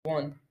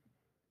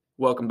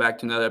Welcome back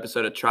to another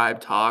episode of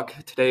Tribe Talk.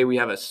 Today we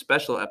have a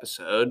special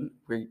episode.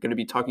 We're going to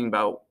be talking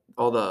about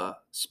all the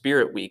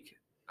Spirit Week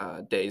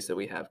days that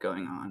we have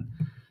going on.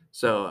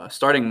 So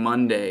starting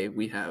Monday,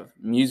 we have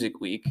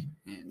Music Week,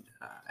 and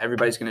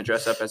everybody's going to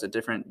dress up as a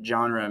different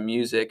genre of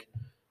music.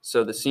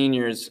 So the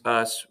seniors,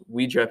 us,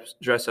 we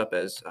dress up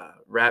as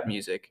rap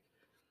music.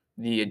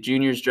 The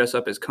juniors dress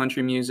up as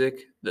country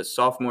music. The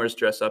sophomores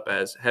dress up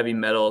as heavy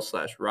metal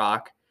 /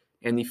 rock.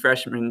 And the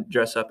freshmen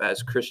dress up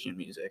as Christian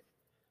music.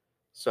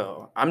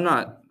 So I'm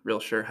not real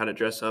sure how to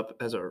dress up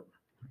as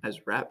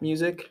rap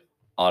music.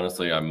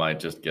 Honestly, I might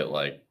just get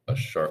like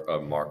a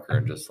marker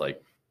and just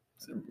like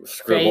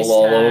scribble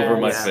all over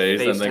my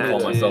face and then call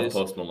myself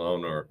Post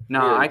Malone or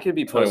I could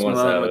be Post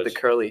Malone with the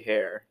curly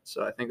hair.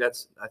 So I think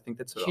that's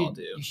what I'll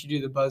do. You should do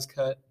the buzz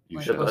cut.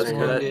 You should buzz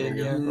cut. I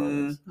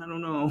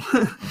don't know.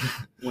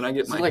 When I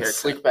get my hair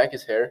slick back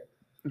his hair.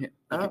 Yeah,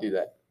 I could do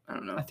that. I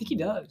don't know. I think he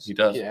does. He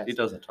does. Yeah. He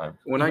does at times.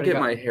 When I get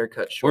my hair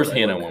cut short. Where's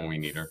Hannah when we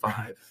need her?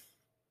 5.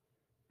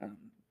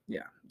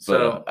 Yeah.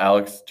 So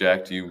Alex,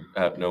 Jack, do you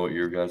know what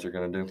you guys are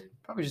gonna do?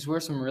 Probably just wear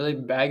some really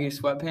baggy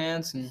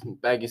sweatpants and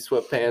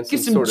get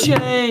some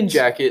chains,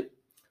 jacket,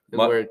 and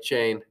wear a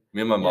chain. Me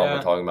and my mom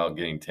were talking about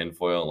getting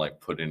tinfoil and like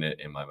putting it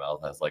in my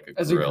mouth as like a grill.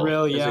 As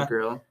a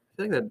grill. I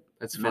feel like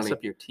that's mess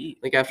up your teeth.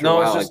 Like after a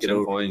while, it's just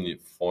tinfoil and you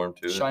form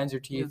to it. Shines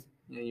your teeth.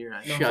 Yeah, you're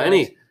right.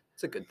 Shiny.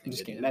 It's a good thing. I'm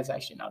just kidding. That's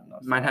actually not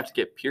enough. Might have to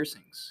get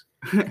piercings.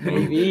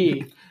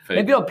 Maybe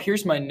I'll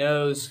pierce my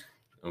nose.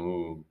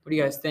 Ooh. What do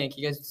you guys think?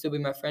 You guys would still be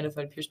my friend if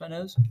I pierced my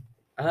nose?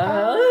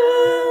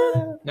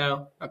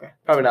 No? Okay.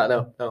 Probably not.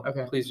 No.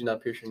 Okay. Please do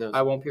not pierce your nose.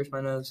 I won't pierce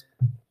my nose.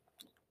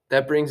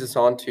 That brings us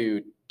on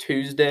to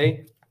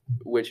Tuesday,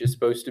 which is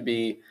supposed to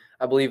be,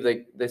 I believe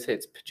they say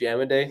it's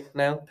pajama day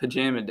now.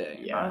 Pajama day.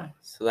 Yeah.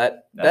 So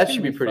that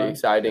should be pretty fun.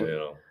 exciting.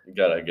 You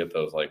gotta get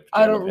those like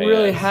I don't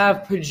really pants.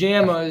 have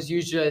pajamas.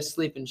 Usually I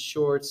sleep in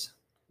shorts.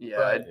 Yeah,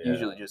 I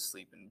usually just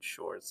sleep in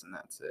shorts and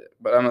that's it.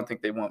 But I don't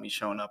think they want me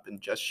showing up in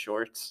just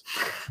shorts.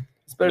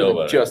 It's better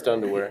than just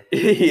underwear.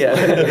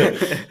 Yeah.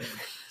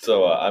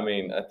 So, I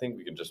think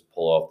we could just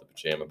pull off the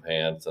pajama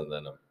pants and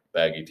then a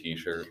baggy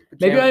T-shirt.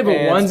 Maybe I have a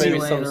onesie maybe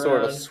laying some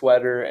sort of around.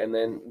 sweater, and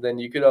then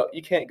you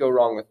can't go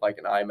wrong with like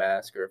an eye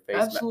mask or a face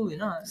mask. Absolutely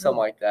not. Something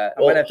like that.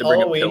 I might have to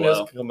bring a Halloween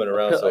pillow. is coming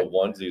around, so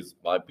onesies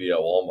might be at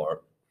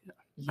Walmart.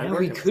 Yeah,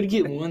 we could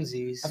get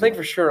onesies. I think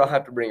for sure I'll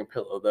have to bring a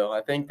pillow, though.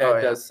 I think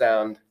that does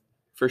sound...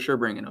 For sure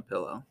bringing a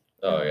pillow.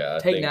 Oh, yeah.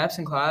 Take naps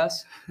in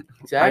class.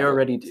 Exactly. I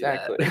already do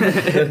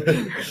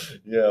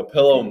that. Yeah, a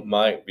pillow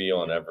might be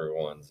on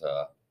everyone's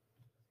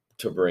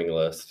to bring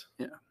list.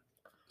 Yeah.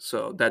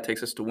 So that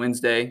takes us to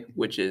Wednesday,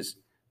 which is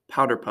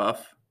Powder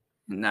Puff.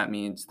 And that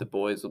means the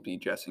boys will be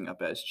dressing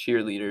up as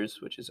cheerleaders,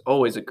 which is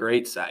always a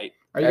great sight.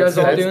 Are you guys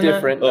all doing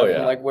different. Oh,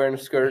 yeah. Like wearing a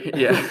skirt.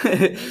 Yeah.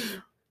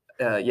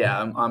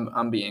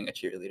 I'm being a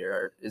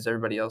cheerleader. Is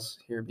everybody else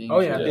here being? Oh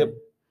yeah.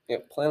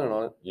 Yep. Planning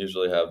on it.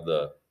 Usually have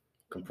the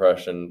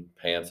compression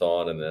pants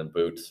on and then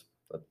boots.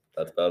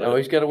 That's about it. Oh,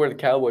 he's got to wear the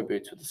cowboy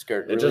boots with the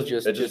skirt. It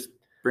just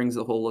brings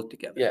the whole look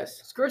together. Yes.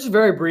 Skirts are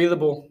very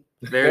breathable.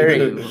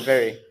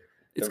 Very.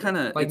 It's kind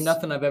of like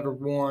nothing I've ever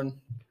worn.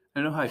 I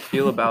don't know how I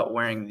feel about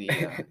wearing the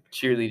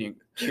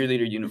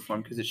cheerleader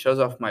uniform because it shows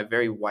off my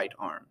very white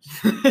arms.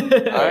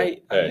 I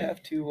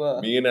have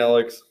to. Me and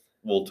Alex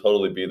will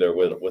totally be there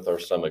with our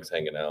stomachs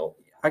hanging out.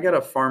 I got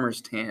a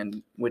farmer's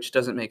tan, which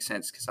doesn't make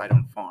sense because I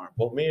don't farm.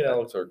 Well, me and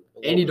Alex are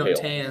and you don't pale.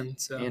 tan,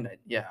 so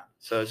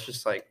so it's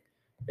just like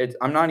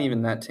I'm not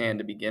even that tan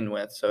to begin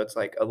with, so it's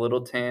like a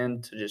little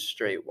tan to just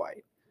straight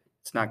white.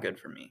 It's not good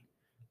for me,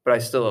 but I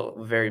still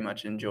very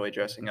much enjoy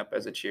dressing up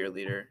as a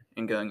cheerleader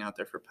and going out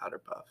there for Powder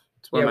Puff.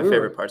 It's one of my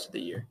favorite parts of the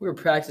year. We were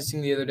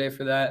practicing the other day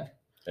for that,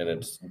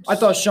 and I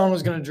thought Shawn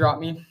was gonna drop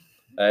me.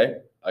 Hey,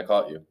 I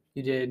caught you.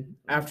 You did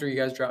after you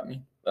guys dropped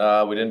me.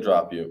 We didn't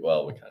drop you.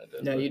 Well, we kind of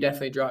did. No, you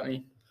definitely dropped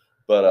me.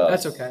 But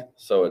that's okay.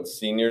 So it's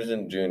seniors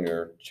and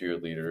junior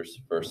cheerleaders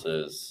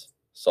versus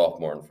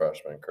sophomore and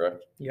freshman,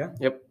 correct? Yeah.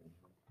 Yep.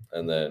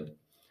 And then you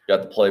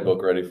got the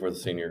playbook ready for the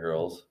senior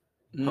girls.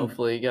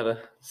 Hopefully, you got a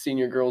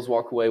senior girls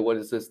walk away. What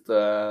is this?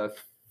 The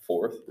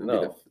fourth?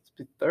 No, it's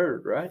the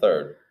third, right?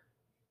 Third.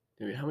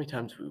 Dude, how many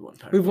times have we won?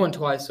 We've won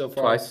twice so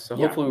far. Twice. So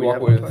hopefully we walk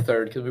away with the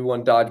third because we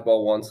won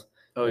dodgeball once.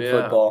 Oh yeah.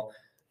 Football.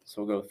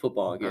 So we'll go with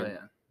football again. Oh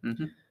yeah.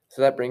 Mm-hmm.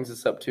 So that brings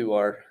us up to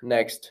our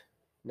next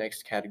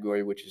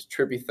category, which is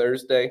Trippy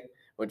Thursday,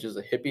 which is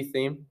a hippie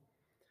theme.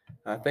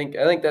 I think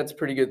that's a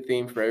pretty good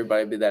theme for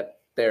everybody to be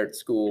there at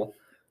school.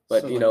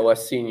 But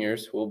us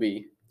seniors will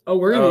be. Oh,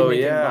 we're gonna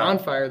be making a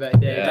bonfire that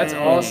day. Yeah. That's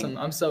awesome.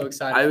 I'm so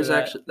excited.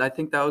 I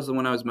think that was the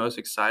one I was most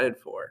excited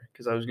for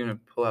because I was gonna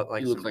pull out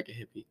like. You look like a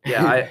hippie.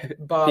 Yeah,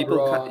 Bob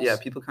Ross.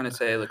 People kind of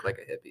say I look like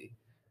a hippie,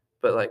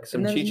 but like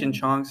some Cheech and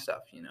Chong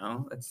stuff,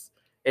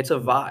 it's a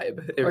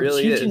vibe. It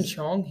really is. Cheech and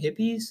Chong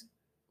hippies?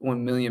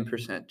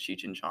 1,000,000%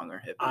 Cheech and Chong are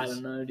hippies. I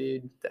don't know,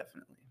 dude.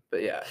 Definitely.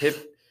 But yeah,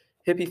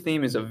 hippie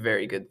theme is a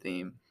very good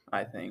theme,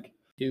 I think.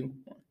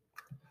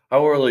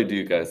 How early do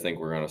you guys think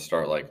we're going to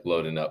start like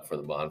loading up for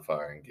the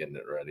bonfire and getting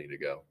it ready to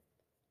go?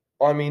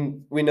 I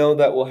mean, we know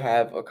that we'll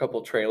have a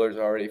couple trailers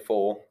already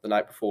full the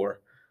night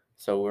before,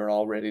 so we're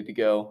all ready to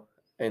go.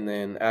 And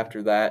then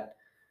after that,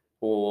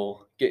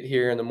 we'll get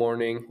here in the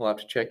morning. We'll have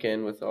to check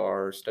in with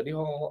our study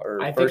hall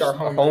or I think our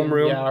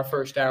homeroom. Yeah, our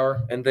first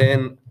hour. And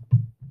then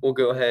we'll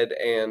go ahead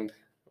and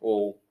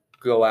we'll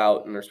go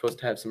out, and they're supposed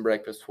to have some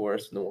breakfast for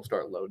us, and then we'll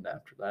start loading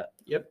after that.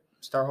 Yep.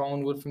 Start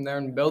hauling wood from there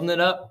and building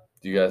it up.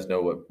 Do you guys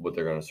know what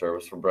they're going to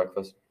serve us for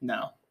breakfast?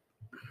 No.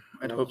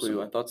 I'd hope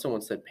so. I thought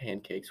someone said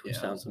pancakes, which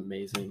sounds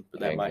amazing, but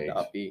that might Pancakes.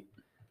 not be.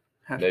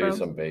 Hash Maybe browns?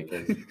 some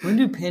bacon. When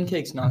do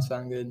pancakes not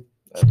sound good?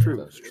 That's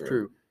It's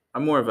true.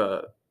 I'm more of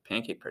a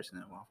pancake person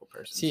than a waffle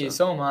person. See,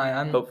 so am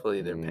I.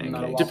 Hopefully they're Not a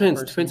pancakes. waffle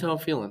Depends person. how I'm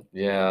feeling.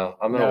 Yeah,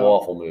 I'm in a No.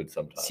 waffle mood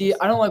sometimes. See,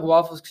 I don't like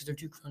waffles because they're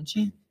too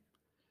crunchy.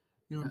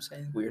 You know what I'm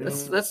saying? Weird.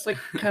 That's like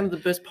kind of the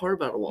best part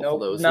about a waffle, Nope,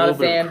 though. It's not a a little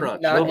bit fan. of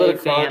crunch. Not a little bit a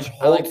of crunch fan.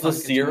 I like holds the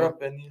pumpkins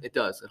syrup in you. It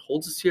does. It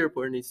holds the syrup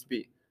where it needs to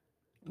be.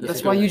 That's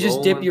Just why go you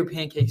just dip rolling. your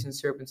pancakes in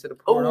syrup instead of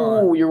pouring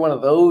Oh, on. you're one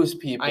of those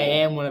people. I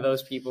am one of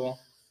those people.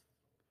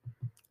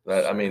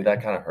 That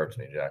kind of hurts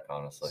me, Jack.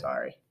 Honestly.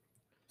 Sorry.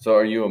 So,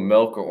 are you a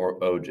milk or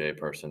OJ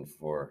person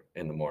for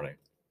in the morning?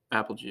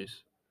 Apple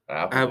juice.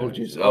 Apple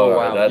juice. All Oh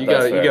right, wow, you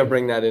that's got fair. to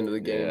bring that into the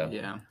game.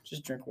 Yeah.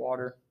 Just drink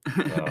water.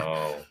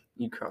 Oh.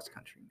 You cross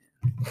country,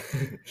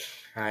 man.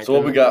 All right, So,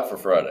 what we got for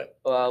Friday?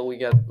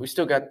 we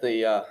still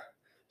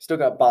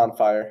got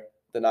bonfire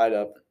the night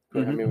of. I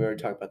Mhm. mean, we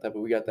already talked about that,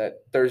 but we got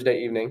that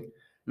Thursday evening,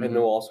 and then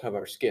we'll also have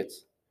our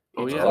skits.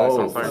 Oh, Each yeah. class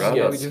Oh, has their forgot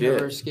Yeah, about we skits. do have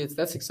skits. our skits.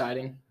 That's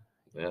exciting.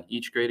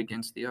 Each grade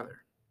against the other.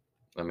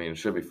 I mean, it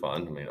should be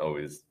fun. I mean,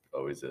 always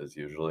is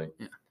usually.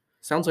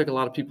 Sounds like a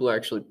lot of people are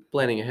actually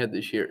planning ahead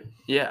this year.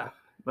 Yeah.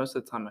 Most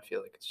of the time I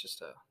feel like it's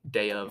just a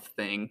day of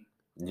thing.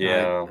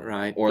 Yeah.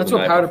 Right. Or That's the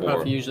what night Powder before.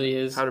 Puff usually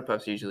is. Powder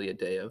Puff's usually a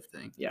day of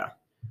thing. Yeah.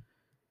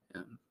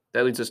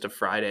 That leads us to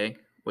Friday,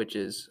 which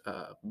is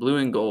blue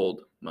and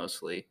gold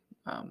mostly.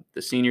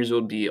 The seniors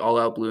will be all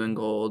out blue and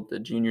gold. The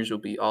juniors will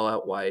be all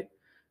out white.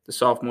 The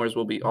sophomores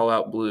will be all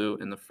out blue,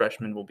 and the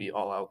freshmen will be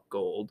all out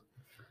gold.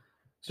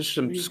 Just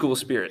some school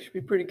spirit. Should be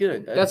pretty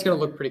good. That's going to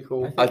look pretty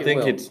cool. I it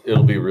think will.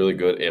 it'll be really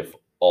good if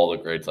all the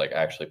grades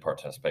actually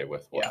participate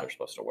with what Yeah. they're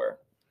supposed to wear.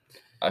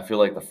 I feel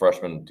like the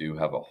freshmen do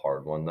have a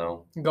hard one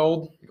though.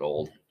 Gold.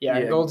 Gold. Yeah,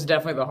 Yeah. gold's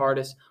definitely the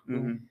hardest.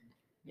 Mhm.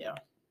 Yeah.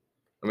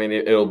 I mean,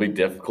 it'll be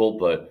difficult,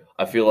 but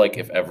I feel like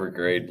if every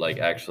grade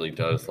actually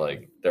does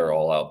they're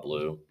all out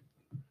blue,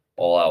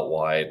 all out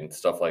white, and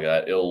stuff like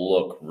that, it'll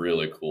look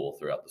really cool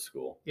throughout the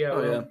school. Yeah.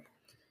 Oh, yeah.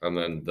 And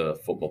then the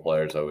football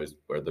players always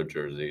wear their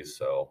jerseys,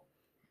 so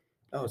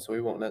Oh, so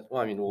we won't.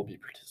 Well, I mean, we'll be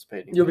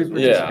participating. You'll be because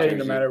we're Yeah. participating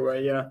no jersey. matter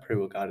what. Yeah. Pretty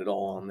well got it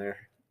all on there.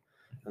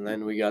 And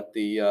then we got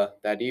the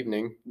that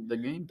evening The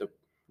game.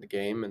 the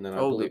game, and then I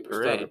Oh, the believe we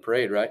started the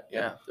parade, right?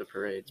 Yeah, the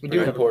parade's We do Pretty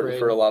have a important parade.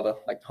 for a lot of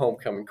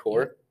homecoming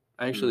court.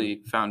 I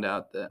actually found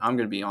out that I'm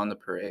going to be on the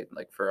parade,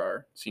 for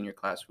our senior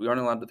class. We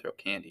aren't allowed to throw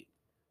candy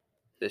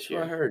this That's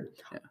what I year. heard.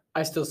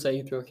 I still say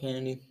you throw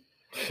candy.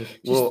 Just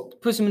Well,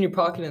 put some in your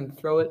pocket and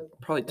throw it.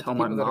 probably at the tell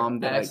my people that are mom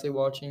that actually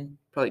watching.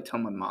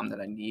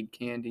 I need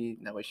candy.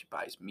 That way she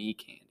buys me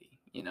candy.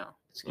 You know.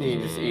 You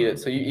just eat it.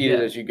 So you eat it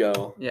Yeah. as you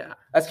go. Yeah.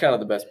 That's kind of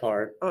the best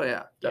part. Oh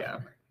yeah. Yeah.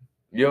 Definitely.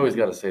 you always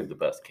got to save the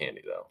best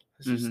candy though.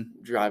 It's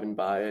just driving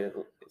by it.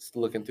 It's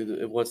looking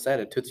through what's that?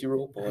 A Tootsie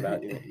Roll? Pull it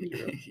out. You know, eat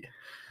it up.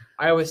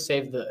 I always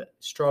save the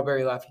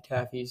strawberry Laffy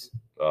Taffies.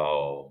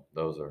 Oh,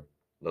 those are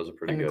I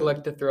pretty good.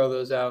 neglect to throw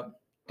those out.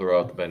 Throw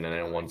out the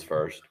banana ones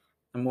first.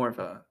 I'm more of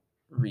a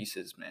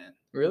Reese's man.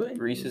 Really?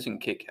 Reese's and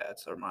Kit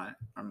Kats are my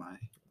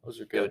Those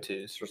are good.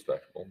 go-tos. It's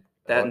respectable.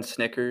 That and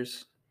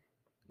Snickers.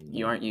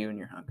 You aren't you and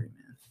you're hungry,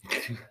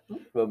 man.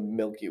 The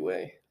Milky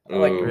Way. I Ooh,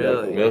 like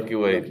Really? Milky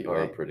Way Milky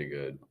are Way. pretty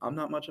good. I'm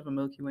not much of a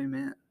Milky Way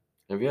man.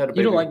 Have you had a baby?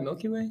 You don't like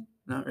Milky Way?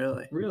 Not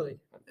really. Really?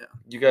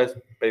 You guys,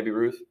 Baby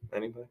Ruth?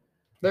 Anybody?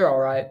 They're all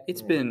right.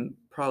 It's been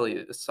probably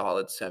a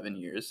solid 7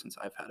 years since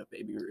I've had a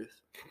Baby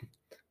Ruth.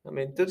 I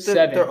mean,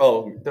 7.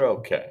 they're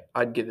okay.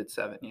 I'd give it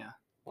 7. Yeah.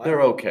 Wow.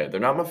 They're okay. They're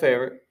not my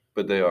favorite,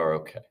 but they are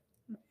okay.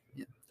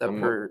 Yeah.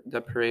 I'm-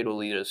 That parade will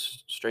lead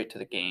us straight to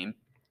the game.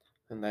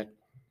 And it's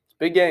a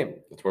big game.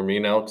 It's where me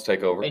and Alex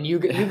take over. And you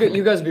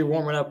guys will be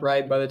warming up,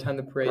 right, by the time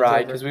the parade's Right,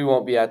 over? because we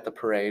won't be at the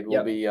parade.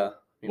 We'll Yep. be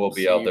We'll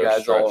be see out you there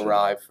guys all stretching.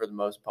 arrive for the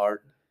most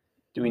part.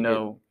 Do we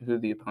know who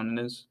the opponent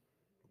is?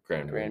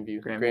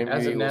 Grandview. Grandview.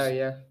 As of now, Eagles.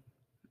 yeah.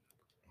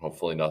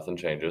 Hopefully nothing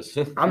changes.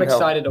 I'm No.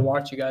 excited to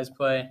watch you guys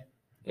play.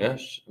 Yeah,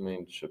 I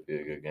mean, should be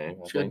a good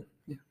game. I think.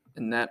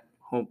 And that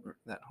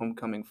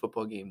homecoming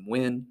football game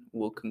win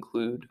will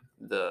conclude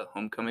the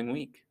homecoming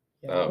week.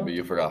 But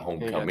you forgot You got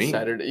homecoming.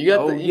 Saturday. You got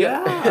Oh, the you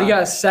got- You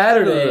got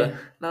Saturday.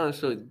 not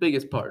necessarily the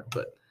biggest part,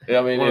 but Yeah,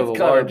 I mean, One of it's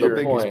the kind of the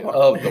larger point biggest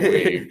of the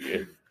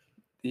week.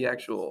 The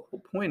actual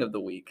point of the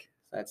week,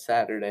 that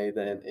Saturday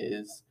then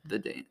is the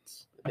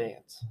dance. the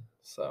dance.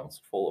 So It's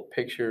full of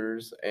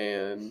pictures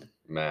and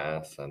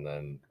mass and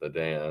then the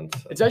dance.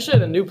 It's actually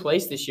at a new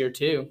place this year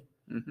too.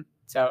 Mhm.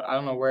 It's out. I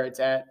don't know where it's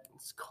at.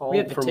 it's We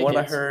have called. the From what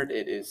I tickets. heard,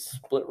 it is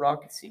Split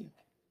Rock.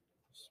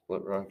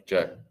 Split Rock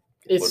Jack.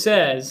 It What-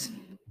 says.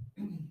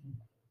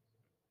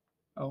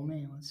 Oh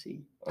man, let's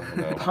see. I don't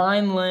know.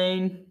 Pine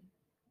Lane.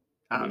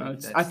 I don't know.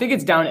 I think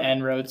it's down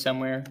N Road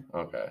somewhere.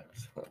 Okay.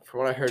 From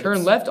what I heard,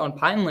 Turn left on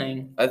Pine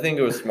Lane. I think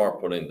it was smart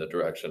putting the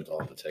directions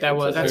on the ticket.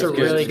 That's a It's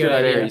really good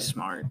idea. Very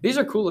smart. These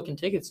are cool looking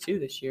tickets too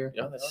this year.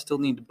 Yeah, they are. Still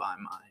need to buy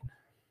mine.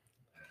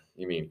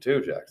 You mean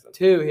 2, Jackson?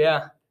 2,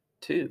 yeah.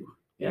 2. You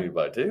Yeah. need to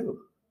buy 2.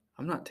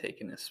 I'm not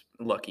taking this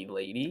lucky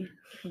lady.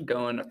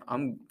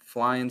 I'm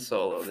flying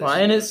solo.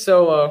 Flying it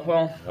solo.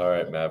 Well, All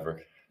right,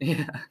 Maverick.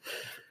 Yeah.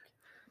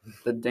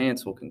 The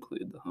dance will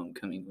conclude the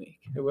homecoming week.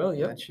 it will.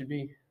 Yep. that should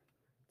be.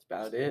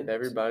 That's about it.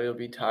 Everybody will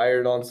be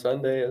tired on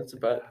Sunday. That's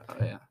about. Oh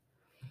yeah.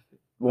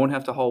 Won't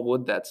have to haul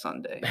wood that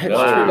Sunday. That's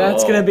Wow. true.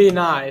 That's gonna be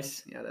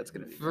nice. Yeah, that's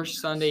gonna be First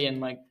nice. Sunday in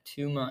like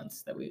 2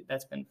 months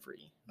that's been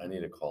free. I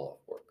need a call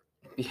off work.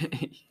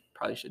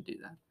 Probably should do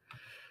that.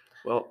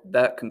 Well,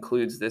 that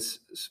concludes this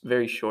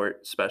very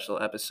short special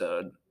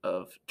episode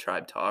of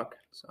Tribe Talk.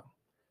 So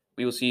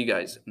we will see you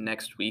guys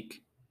next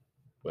week.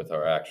 With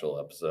our actual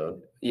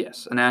episode.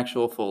 Yes, an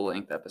actual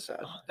full-length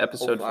episode.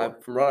 Episode 4.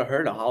 From what I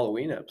heard, a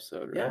Halloween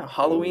episode, right? Yeah,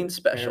 Halloween There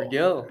special. we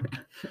go.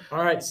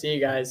 All right. See you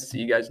guys. See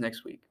you guys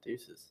next week.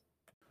 Deuces.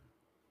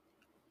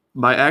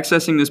 By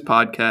accessing this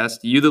podcast,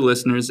 you, the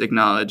listeners,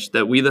 acknowledge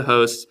that we, the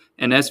hosts,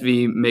 and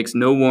SV makes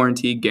no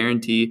warranty,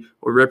 guarantee,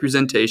 or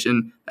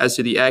representation as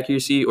to the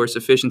accuracy or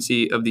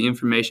sufficiency of the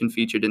information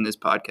featured in this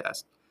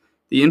podcast.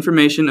 The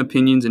information,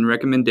 opinions, and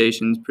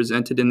recommendations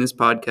presented in this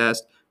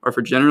podcast are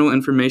for general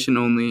information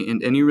only,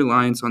 and any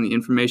reliance on the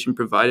information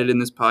provided in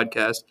this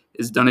podcast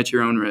is done at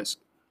your own risk.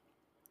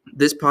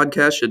 This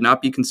podcast should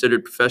not be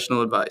considered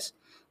professional advice.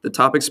 The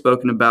topics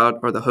spoken about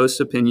are the host's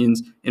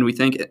opinions, and we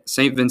thank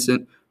St.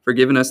 Vincent for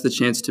giving us the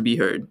chance to be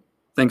heard.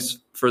 Thanks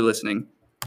for listening.